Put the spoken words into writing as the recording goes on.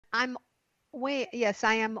I'm yes,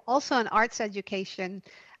 I am also an arts education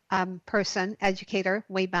educator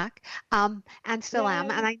way back, and still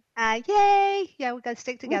am. And Yay. yay, yeah, we got to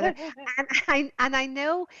stick together. And I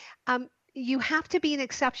know you have to be an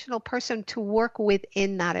exceptional person to work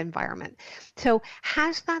within that environment. So,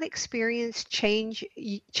 has that experience changed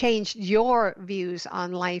your views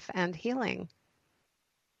on life and healing?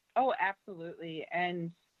 Oh, absolutely.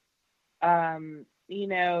 And, um, you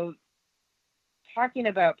know, talking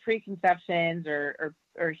about preconceptions or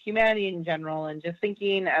humanity in general, and just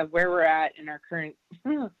thinking of where we're at in our current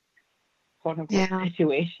quote unquote Yeah,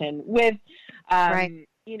 situation with, right.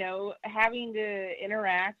 having to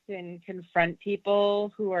interact and confront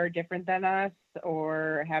people who are different than us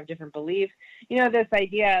or have different beliefs. This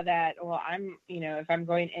idea that, well, if I'm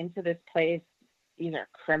going into this place, these are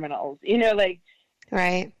criminals, like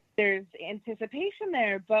Right. there's anticipation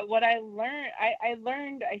there. But what I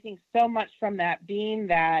learned, I think, so much from that being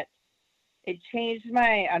that it changed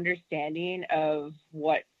my understanding of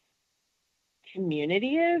what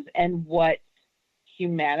community is and what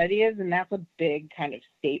humanity is. And that's a big kind of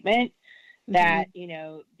statement Hmm. that, these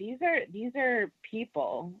are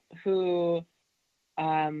people who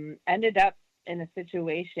ended up in a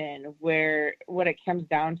situation where what it comes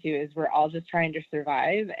down to is we're all just trying to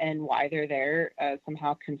survive, and why they're there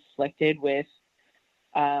somehow conflicted with,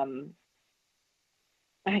 I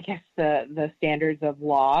guess, the standards of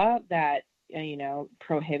law that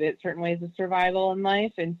prohibit certain ways of survival in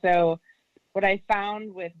life. And so what I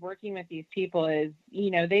found with working with these people is,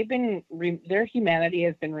 their humanity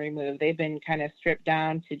has been removed. They've been kind of stripped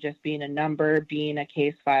down to just being a number, being a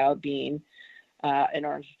case file, being an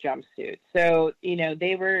orange jumpsuit. So,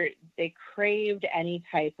 they craved any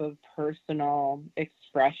type of personal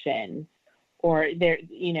expression, or they're,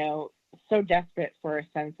 so desperate for a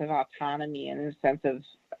sense of autonomy and a sense of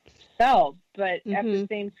self. But at the Hmm.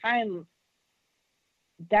 same time,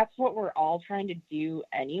 that's what we're all trying to do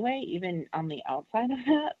anyway, even on the outside of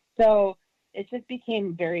that. So it just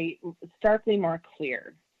became very starkly more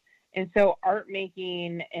clear. And so art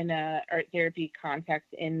making in a art therapy context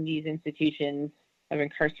in these institutions of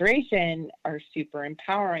incarceration are super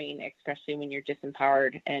empowering, especially when you're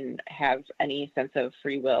disempowered and have any sense of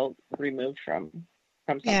free will removed something,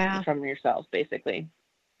 Yeah. from yourself, basically.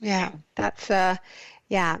 Yeah, that's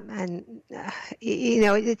yeah, and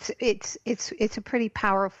it's a pretty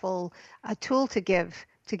powerful tool to give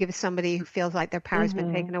somebody who feels like their power's been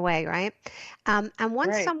Mm-hmm. taken away, right? And Right.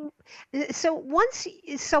 once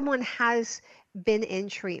someone has been in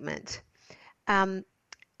treatment, um,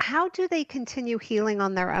 how do they continue healing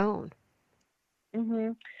on their own?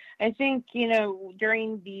 Mm-hmm. I think,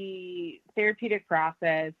 during the therapeutic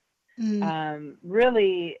process, Mm,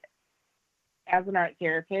 really, as an art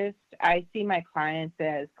therapist, I see my clients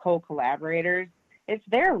as co-collaborators. It's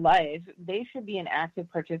their life. They should be an active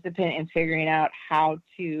participant in figuring out how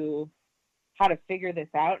to figure this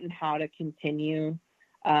out and how to continue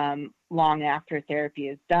long after therapy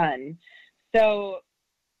is done. So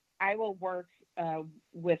I will work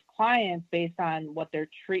with clients based on what their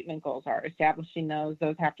treatment goals are, establishing those.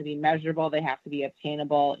 Those have to be measurable. They have to be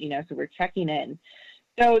obtainable. So we're checking in.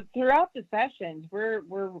 So throughout the sessions, we're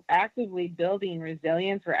actively building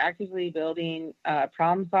resilience. We're actively building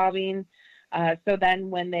problem solving. So then,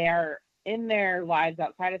 when they are in their lives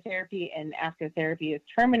outside of therapy and after therapy is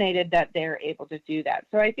terminated, that they're able to do that.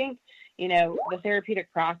 So I think the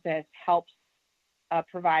therapeutic process helps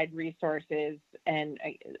provide resources, and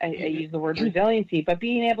I use the word resiliency, but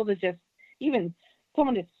being able to just even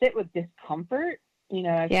someone to sit with discomfort.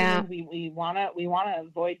 As yeah, humans, we wanna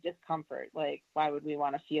avoid discomfort. Like, why would we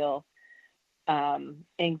want to feel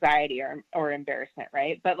anxiety or embarrassment,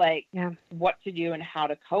 right? But like, yeah, what to do and how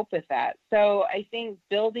to cope with that. So I think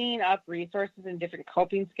building up resources and different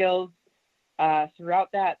coping skills throughout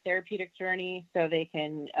that therapeutic journey, so they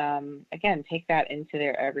can again take that into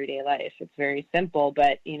their everyday life. It's very simple,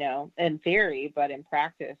 but in theory, but in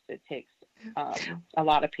practice, it takes a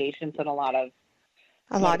lot of patience and a lot of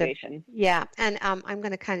a lot of motivation. yeah. And I'm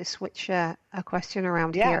going to kind of switch a question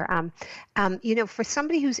around Yeah. here. For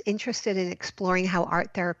somebody who's interested in exploring how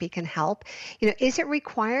art therapy can help, is it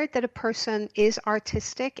required that a person is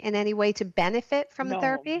artistic in any way to benefit from the No,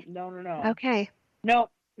 therapy? no, no, no. Okay. No,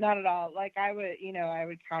 not at all. Like, I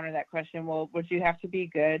would counter that question. Well, would you have to be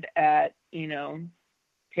good at, English,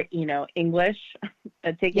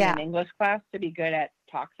 taking Yeah. an English class to be good at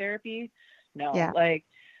talk therapy? No. Yeah. Like,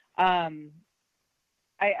 um,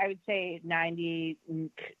 I would say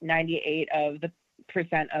 98 of the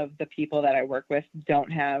percent of the people that I work with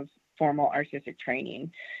don't have formal artistic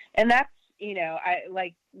training. And that's, I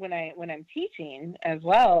like when I'm teaching as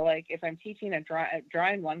well, like if I'm teaching a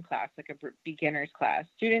drawing one class, like a beginner's class,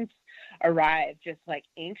 students arrive just like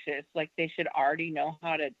anxious, like they should already know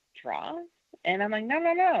how to draw. And I'm like,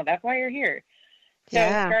 no, that's why you're here. So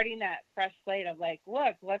starting that fresh slate of like,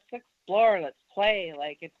 look, let's explore, let's play.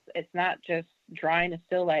 Like it's not just drawing a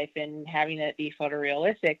still life and having it be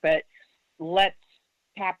photorealistic, but let's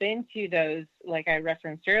tap into those, like I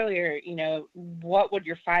referenced earlier, what would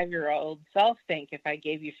your 5-year-old self think if I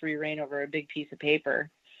gave you free reign over a big piece of paper?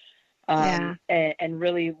 And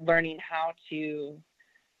really learning how to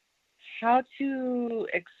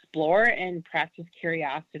explore and practice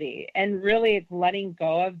curiosity, and really it's letting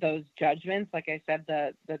go of those judgments. Like I said,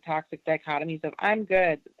 the toxic dichotomies of I'm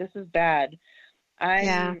good, this is bad,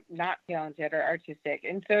 I'm not talented or artistic.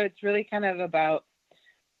 And so it's really kind of about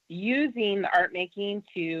using the art making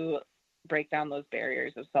to break down those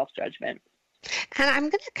barriers of self-judgment. And I'm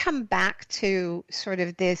going to come back to sort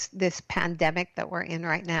of this pandemic that we're in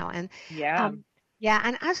right now. And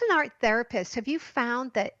and as an art therapist, have you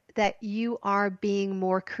found that you are being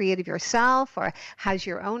more creative yourself, or has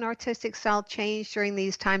your own artistic style changed during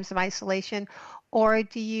these times of isolation, or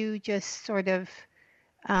do you just sort of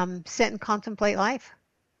sit and contemplate life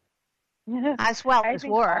as well as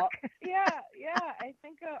work? I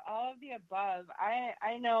think all of the above.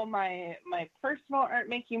 I know my personal art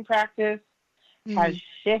making practice has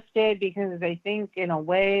shifted because I think in a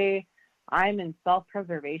way I'm in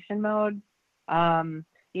self-preservation mode. I'm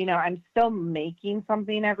still making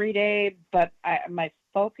something every day, but my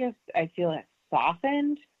focus, I feel, has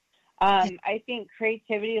softened. I think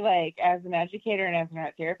creativity, like as an educator and as an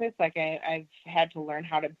art therapist, like I've had to learn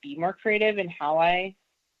how to be more creative in how I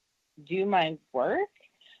do my work.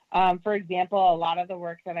 For example, a lot of the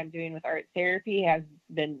work that I'm doing with art therapy has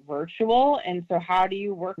been virtual. And so how do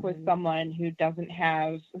you work with someone who doesn't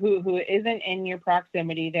have, who isn't in your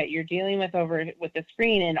proximity, that you're dealing with over with the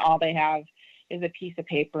screen, and all they have is a piece of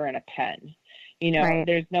paper and a pen?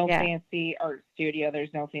 There's no fancy art studio.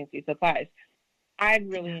 There's no fancy supplies. I've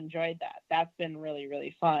really enjoyed that. That's been really,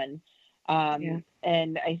 really fun. And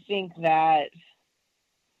I think that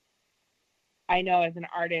I know as an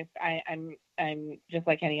artist, I'm just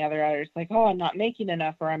like any other artist, like, oh, I'm not making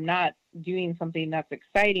enough, or I'm not doing something that's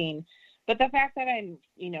exciting. But the fact that I'm,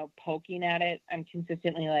 poking at it, I'm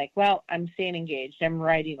consistently like, well, I'm staying engaged. I'm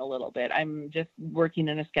writing a little bit. I'm just working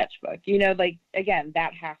in a sketchbook. Like, again,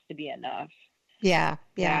 that has to be enough. Yeah.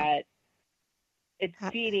 That it's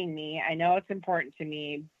feeding me. I know it's important to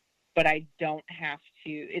me, but I don't have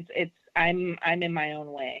to. I'm in my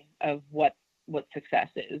own way of what success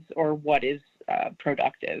is, or what is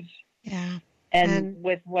productive. Yeah. And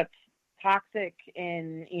with what's toxic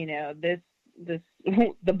in, this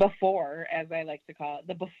the before, as I like to call it,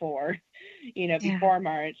 the before, before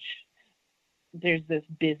March, there's this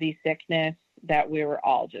busy sickness that we were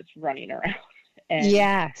all just running around. And,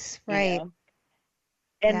 yes, right.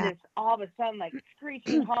 And this all of a sudden, like,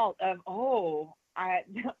 screeching halt of,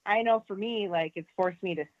 I know for me, like, it's forced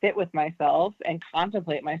me to sit with myself and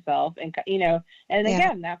contemplate myself, and, and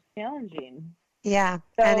again, that's challenging. Yeah.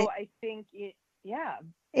 So I think,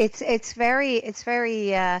 it's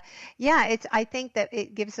very I think that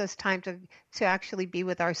it gives us time to actually be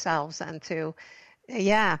with ourselves, and to,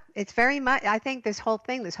 it's very much, I think this whole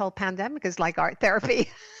pandemic is like art therapy.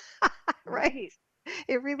 Right.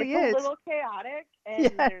 It really is. It's a little chaotic,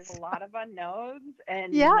 and there's a lot of unknowns,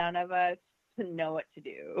 and none of us know what to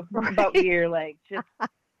do, but we're like just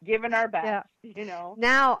giving our best,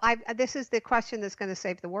 Now, this is the question that's going to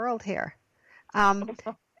save the world here.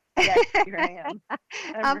 Yes, here I am.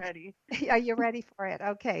 I'm ready. Are you ready for it?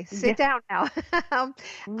 Okay, sit down now.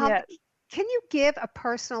 Yes. Can you give a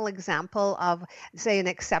personal example of, say, an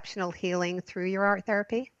exceptional healing through your art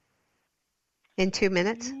therapy in 2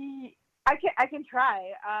 minutes? I can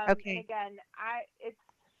try. Okay. Again,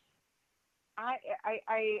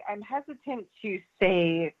 I'm hesitant to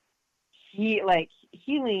say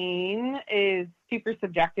healing is super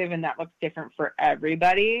subjective, and that looks different for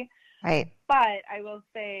everybody. Right. But I will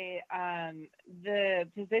say the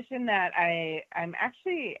position that I'm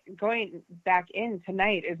actually going back in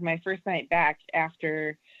tonight is my first night back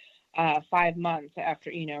after 5 months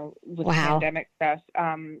after, with pandemic stuff.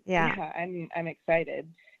 I'm excited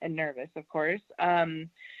and nervous, of course,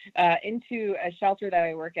 into a shelter that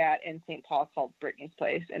I work at in St. Paul called Brittany's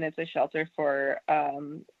Place. And it's a shelter for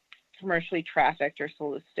commercially trafficked or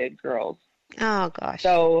solicited girls. Oh, gosh.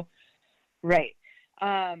 So, right.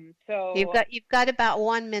 So you've got about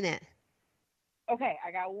 1 minute. Okay,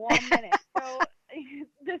 I got 1 minute. So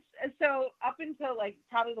So up until like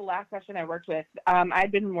probably the last session I worked with,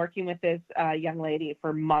 I'd been working with this young lady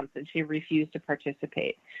for months, and she refused to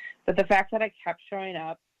participate. But the fact that I kept showing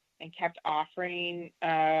up and kept offering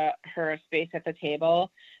her a space at the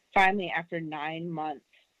table, finally after 9 months,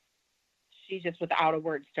 she just without a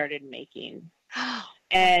word started making.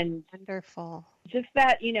 And wonderful. Just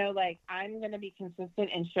that, you know, like, I'm going to be consistent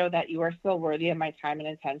and show that you are still worthy of my time and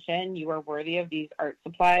attention. You are worthy of these art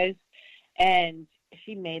supplies. And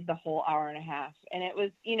she made the whole hour and a half. And it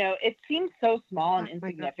was, you know, it seems so small and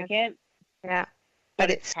insignificant. Yeah.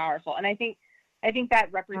 But it's powerful. And I think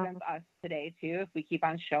that represents us today too. If we keep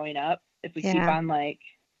on showing up, if we keep on, like,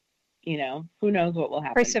 you know, who knows what will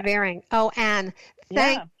happen. Persevering. Next. Oh, Anne,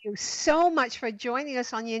 thank you so much for joining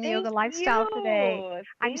us on Yin Yoga Lifestyle today.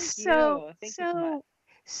 I'm so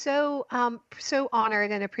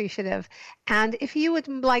honored and appreciative. And if you would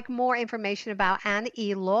like more information about Anne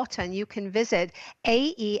E Lawton, you can visit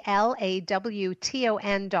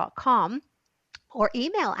AELAWTON.com or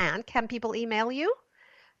email Anne. Can people email you?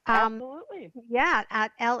 Absolutely. Yeah,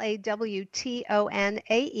 at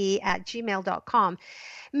LAWTONAE@gmail.com.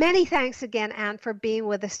 Many thanks again, Anne, for being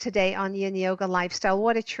with us today on Yin Yoga Lifestyle.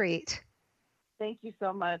 What a treat. Thank you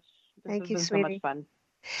so much. Thank you, been sweetie. So much fun.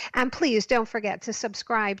 And please don't forget to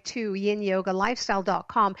subscribe to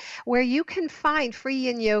yinyogalifestyle.com, where you can find free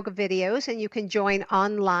yin yoga videos, and you can join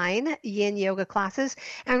online yin yoga classes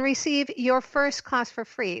and receive your first class for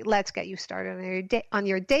free. Let's get you started on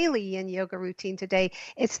your daily yin yoga routine today.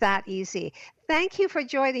 It's that easy. Thank you for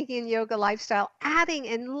joining Yin Yoga Lifestyle, adding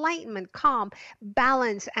enlightenment, calm,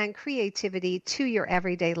 balance, and creativity to your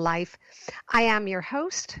everyday life. I am your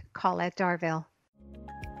host, Colette Darville.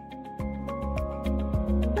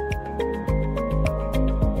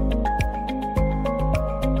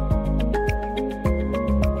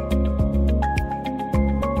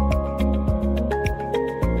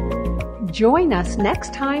 Join us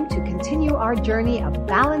next time to continue our journey of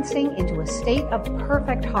balancing into a state of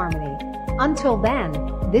perfect harmony. Until then,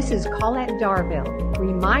 this is Colette Darville,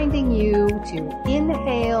 reminding you to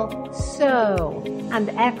inhale, sow, and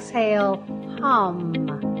exhale,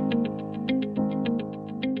 hum.